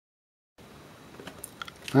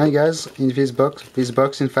Hi guys, in this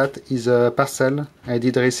box in fact is a parcel I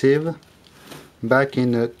did receive back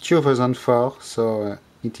in 2004, so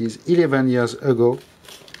it is 11 years ago,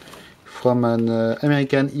 from an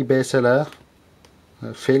American eBay seller,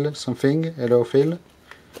 Phil something, hello Phil,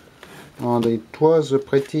 and it was a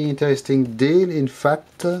pretty interesting deal in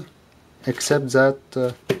fact, except that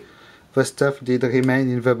the stuff did remain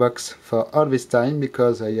in the box for all this time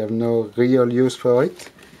because I have no real use for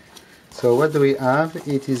it. So what do we have?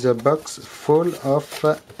 It is a box full of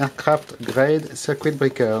aircraft grade circuit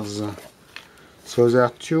breakers. So there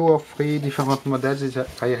are 2 or 3 different models,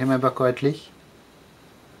 if I remember correctly.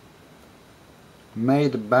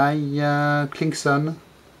 Made by Klinkson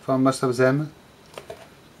for most of them.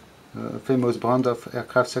 A famous brand of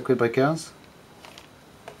aircraft circuit breakers.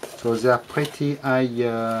 So they are pretty high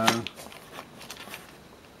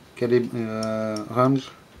range,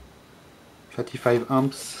 35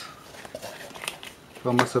 amps.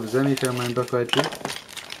 For most of them, if I remember correctly.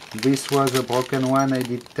 This was a broken one I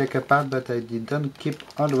did take apart, but I didn't keep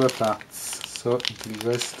all the parts. So it is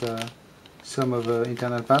just some of the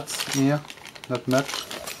internal parts here, not much.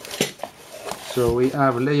 So we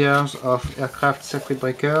have layers of aircraft circuit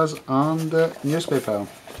breakers and newspaper.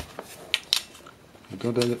 I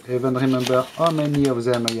don't even remember how many of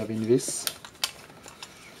them I have in this.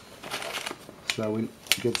 So I will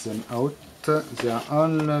get them out. They are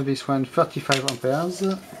all, this one 35 amperes.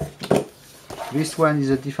 This one is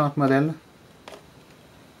a different model,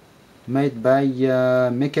 made by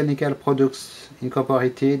Mechanical Products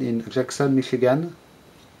Incorporated in Jackson, Michigan.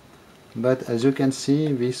 But as you can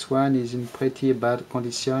see, this one is in pretty bad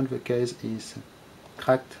condition. The case is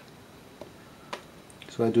cracked.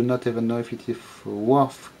 So I do not even know if it is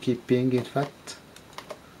worth keeping in fact.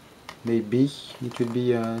 Maybe it will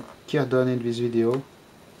be tear down in this video.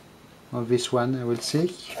 On this one I will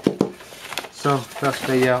see. So first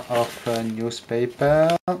layer of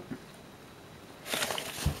newspaper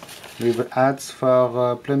with ads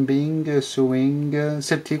for plumbing, sewing,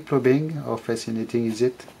 septic plumbing, how fascinating is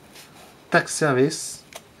it? Tax service,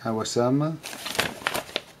 awesome.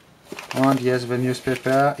 And yes, the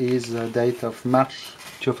newspaper is the date of March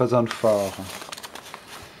 2004.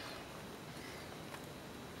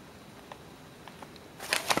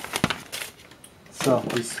 So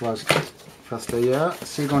this was first layer.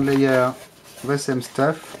 Second layer, the same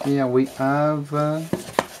stuff. Here we have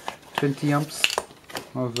 20 amps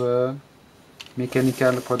of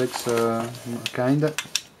mechanical products kind.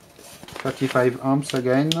 35 amps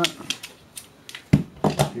again.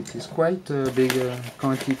 It is quite a big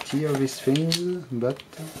quantity of these things, but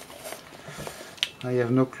I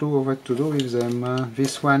have no clue of what to do with them.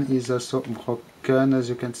 This one is also broken, as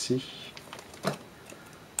you can see.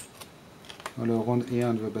 All around here,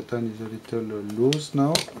 and the button is a little loose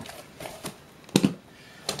now.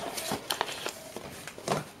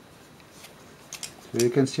 So you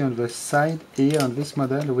can see on the side here on this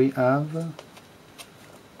model we have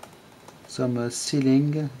some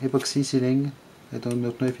sealing, epoxy sealing. I don't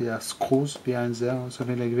know if there are screws behind there or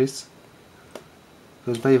something like this.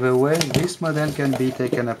 Because by the way, this model can be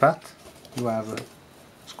taken apart. You have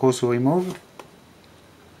screws to remove.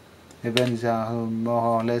 Even they are more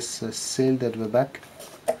or less sealed at the back,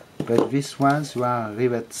 but these ones are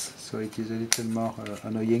rivets, so it is a little more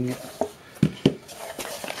annoying.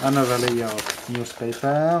 Another layer of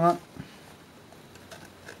newspaper.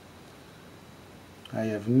 I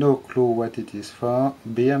have no clue what it is for.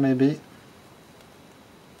 Beer maybe?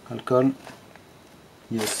 Alcohol?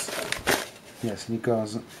 Yes,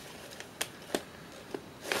 liquors.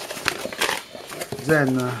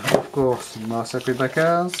 Then, of course, more circuit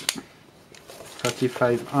breakers.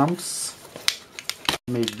 35 amps.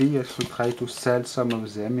 Maybe I should try to sell some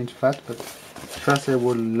of them in fact, but first I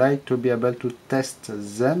would like to be able to test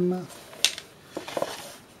them.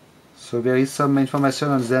 So there is some information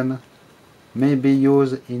on them. May be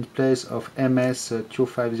used in place of MS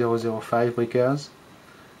 25005 breakers.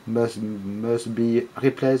 Must be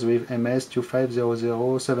replaced with MS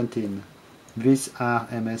 25017. These are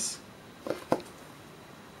MS.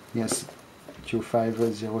 Yes.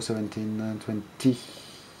 2501720,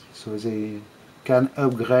 so they can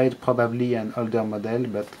upgrade probably an older model,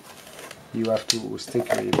 but you have to stick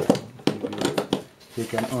with they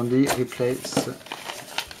can only be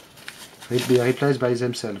replaced by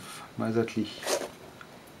themselves immediately.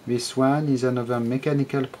 This one is another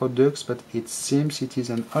Mechanical Products, but it seems it is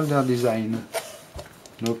an older design.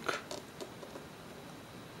 Look,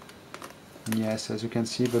 yes, as you can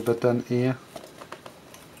see the button here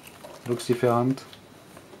looks different.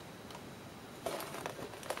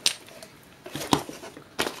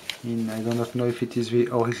 I do not know if it is the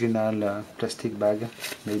original plastic bag,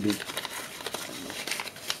 maybe.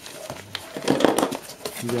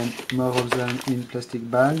 Then more of them in plastic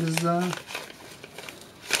bags.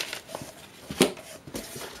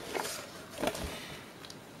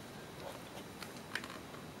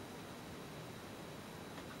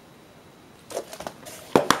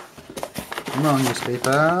 More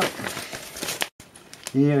newspaper.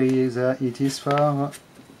 Here is it is for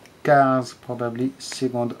cars, probably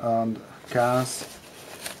second-hand cars,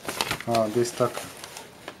 or destock,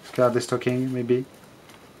 car destocking maybe.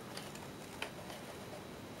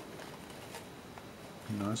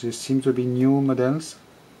 No, these seem to be new models,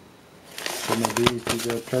 so maybe it is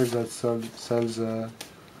a place that sells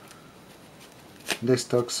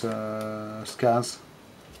destocks cars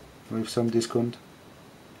with some discount.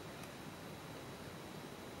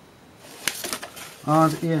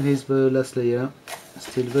 And here is the last layer,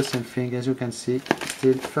 still the same thing as you can see,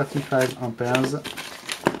 still 35 amperes.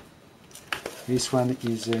 This one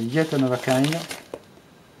is yet another kind.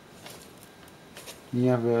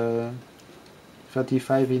 Here the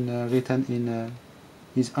 35 written in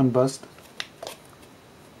is embossed,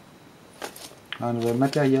 and the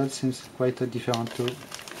material seems quite different too.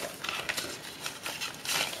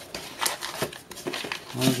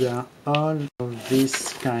 And they are all of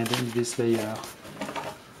this kind in this layer.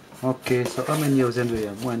 Okay, so how many of them do we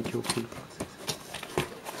have? 1, 2, 3, 4,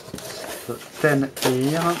 6. So 10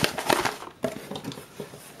 here.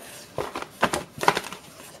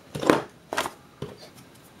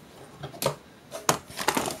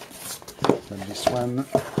 And this one.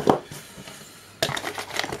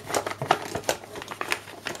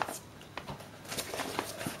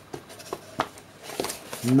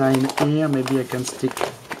 Nine here, maybe I can stick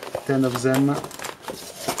 10 of them.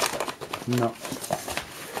 No.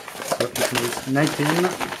 So it means 19,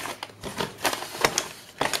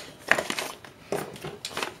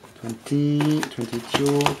 20,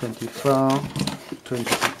 22, 24,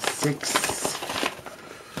 26,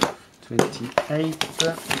 28,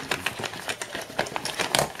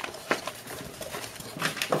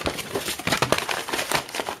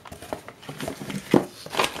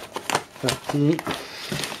 30,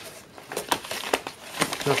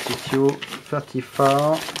 32,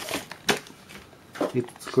 34. It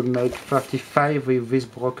could make 35 with this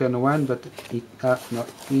broken one, but it no,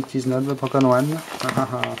 it is not the broken one.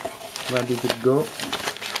 Where did it go?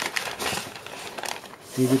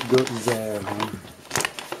 Did it go there?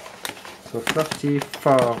 So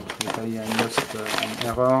 34, if I lost an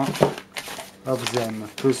error of them,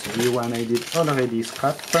 plus the one I did already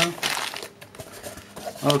scrap.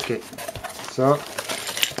 Okay, so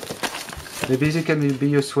the basic will be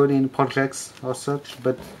useful in projects or such,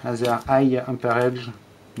 but as they are high amperage,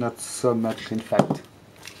 not so much in fact.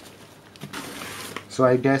 So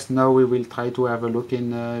I guess now we will try to have a look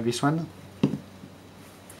in this one.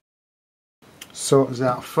 So there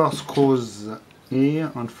are 4 screws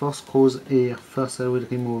here and 4 screws here. First I will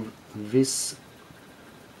remove this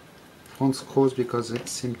front screws because they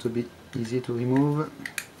seem to be easy to remove.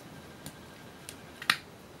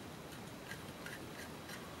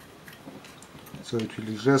 So it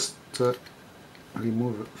will just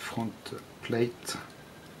remove front plate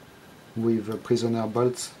with prisoner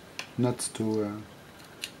bolts, not to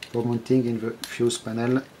for mounting in the fuse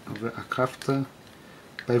panel of the aircraft.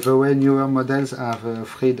 By the way, newer models have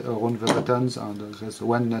thread around the buttons and just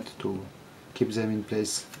one nut to keep them in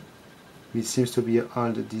place. It seems to be an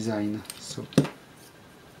old design. So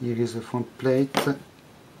here is the front plate.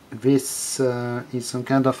 This is some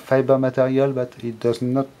kind of fiber material, but it does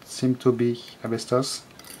not seem to be asbestos.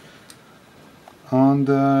 And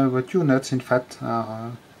the 2 nuts, in fact,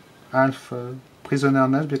 are half prisoner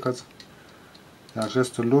nuts because they are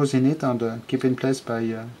just loose in it and kept in place by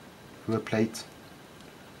the plate.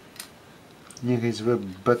 Here is the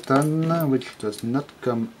button, which does not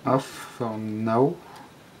come off for now.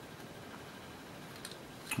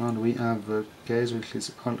 And we have the case, which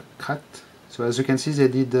is all cracked. So as you can see, they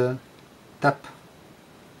did tap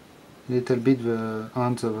a little bit the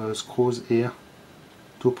ends of the screws here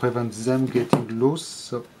to prevent them getting loose.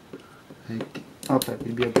 So I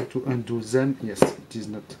will be able to undo them. Yes, it is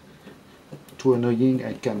not too annoying.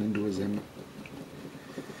 I can undo them.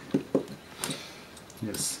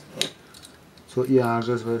 Yes. So here are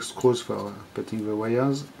just the screws for putting the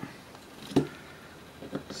wires.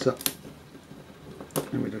 So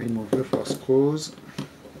I will remove the 4 screws.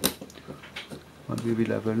 And we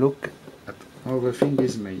will have a look at how the thing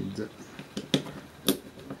is made.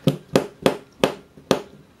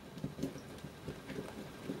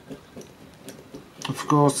 Of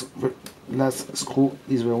course, the last screw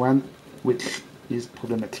is the one which is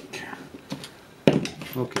problematic.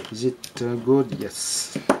 Okay, is it good?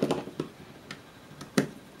 Yes.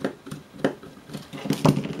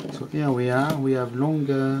 So here we are, we have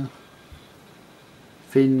long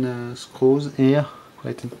thin screws here,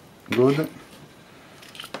 quite good.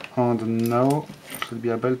 And now should be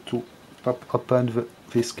able to pop open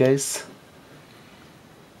this case.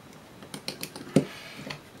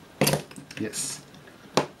 Yes.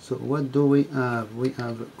 So what do we have? We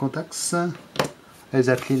have contacts,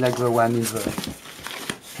 exactly like the one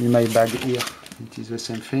in my bag here. It is the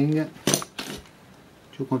same thing.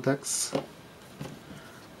 Two contacts.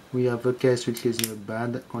 We have a case which is in a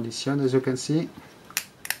bad condition, as you can see.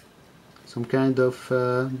 Some kind of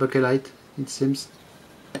bakelite, it seems.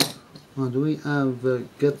 And we have the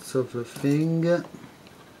guts of the thing.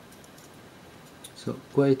 So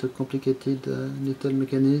quite a complicated little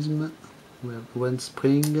mechanism. We have one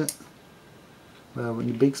spring, we have a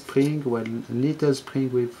big spring, one little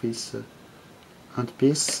spring with this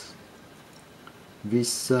handpiece,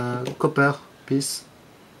 this copper piece,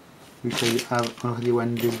 which I have already one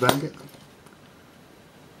in this bag,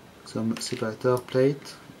 some separator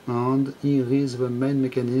plate, and here is the main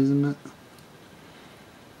mechanism.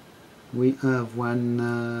 We have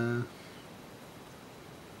one,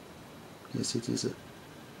 yes, it is a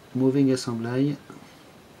moving assembly.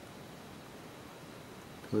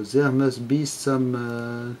 So there must be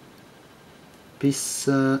some piece,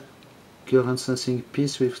 current sensing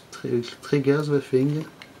piece which triggers the thing.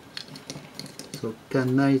 So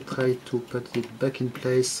can I try to put it back in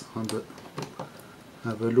place and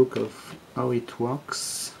have a look of how it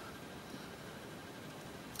works?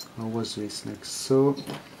 How was this? Like so,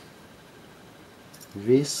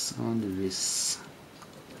 this and this.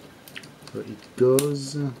 So it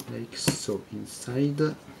goes like so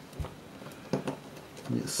inside.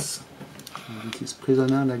 Yes, and it is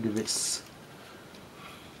prisoner like this.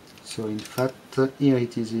 So in fact here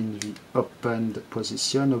it is in the opened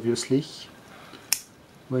position, obviously.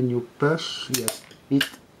 When you push, yes, it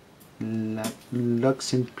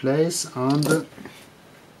locks in place and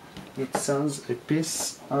it sends a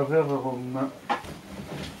piece over the room.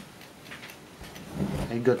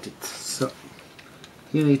 I got it. So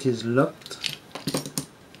here it is locked.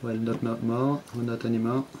 Well, not more, or not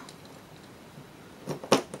anymore.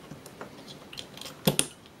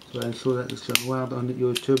 So I'm sure that someone on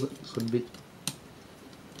YouTube should be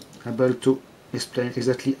able to explain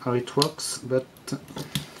exactly how it works, but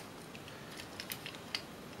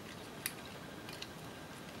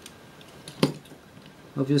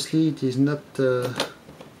obviously it is not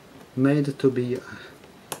made to be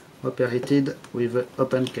operated with an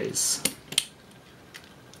open case,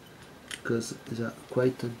 because they are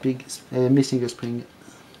quite a big, missing a spring.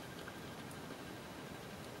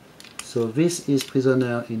 So this is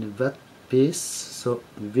prisoner in that piece, so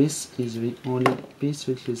this is the only piece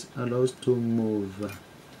which is allowed to move.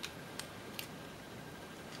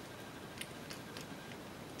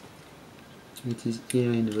 It is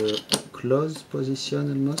here in the closed position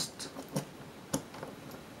almost.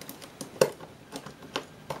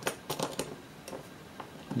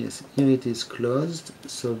 Yes, here it is closed,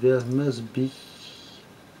 so there must be,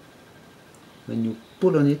 when you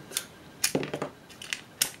pull on it,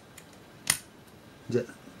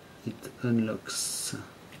 it unlocks.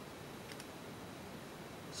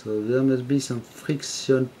 So there must be some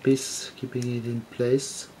friction piece keeping it in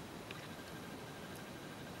place.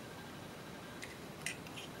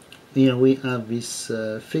 Here we have this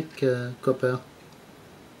thick copper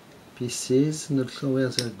pieces, not sure where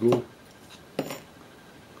they go.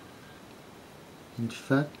 In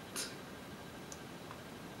fact,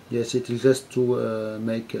 yes, it is just to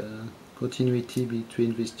make continuity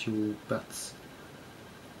between these two parts.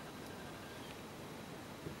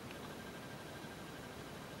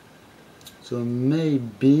 So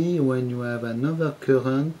maybe when you have another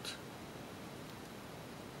current,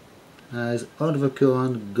 as all the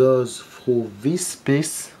current goes through this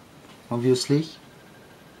piece, obviously,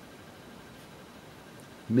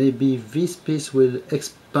 maybe this piece will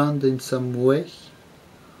expand in some way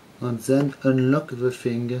and then unlock the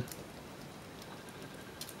thing.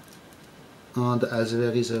 And as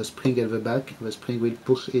there is a spring at the back, the spring will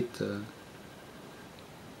push it.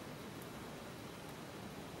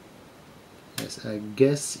 Yes, I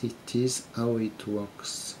guess it is how it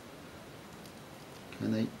works.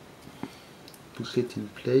 Can I push it in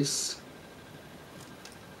place?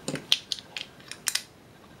 It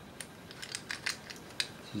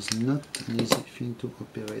is not an easy thing to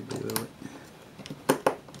operate, by the way.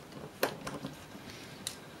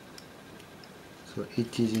 So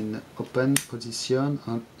it is in open position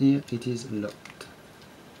and here it is locked.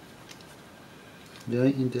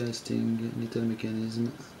 Very interesting little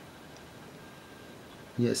mechanism.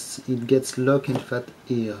 Yes, it gets locked in fact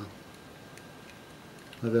here,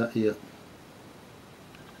 over here.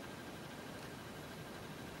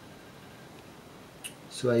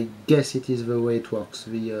 So I guess it is the way it works.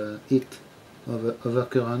 The heat of the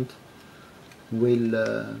overcurrent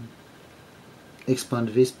will expand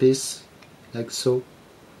this piece like so,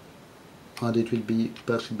 and it will be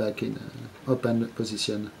pushed back in open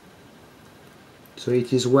position. So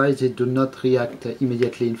it is why they do not react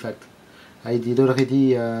immediately. In fact, I did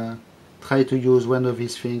already try to use one of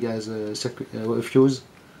these things as a fuse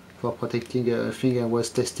for protecting a thing I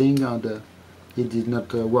was testing, and it did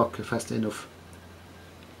not work fast enough.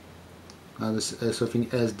 And something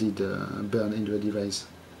else did burn in the device.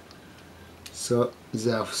 So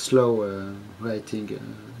they are slow writing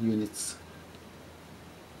units.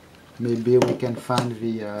 Maybe we can find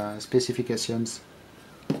the specifications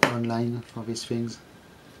online for these things.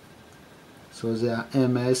 So they are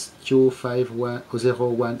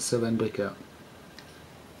MS25017 breaker.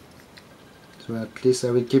 So at least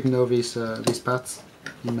I will keep now these parts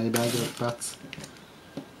in my bag of parts.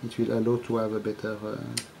 It will allow to have a better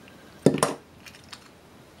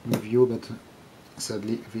review, but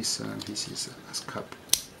sadly this is a scrap.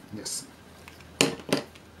 Yes.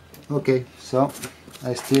 Okay, so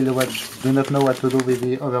I still do not know what to do with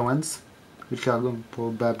the other ones, which are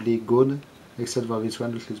probably good, except for this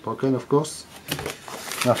one, which is broken, of course.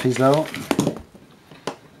 Murphy's Law.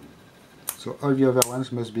 So all the other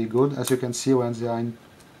ones must be good. As you can see, when they are in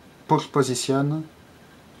push position,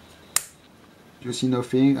 you see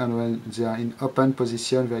nothing, and when they are in open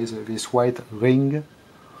position, there is this white ring,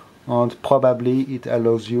 and probably it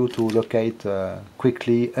allows you to locate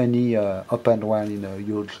quickly any open one in a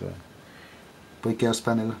huge breakers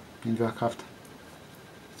panel in the aircraft.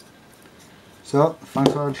 So,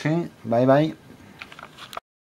 thanks for watching, bye bye.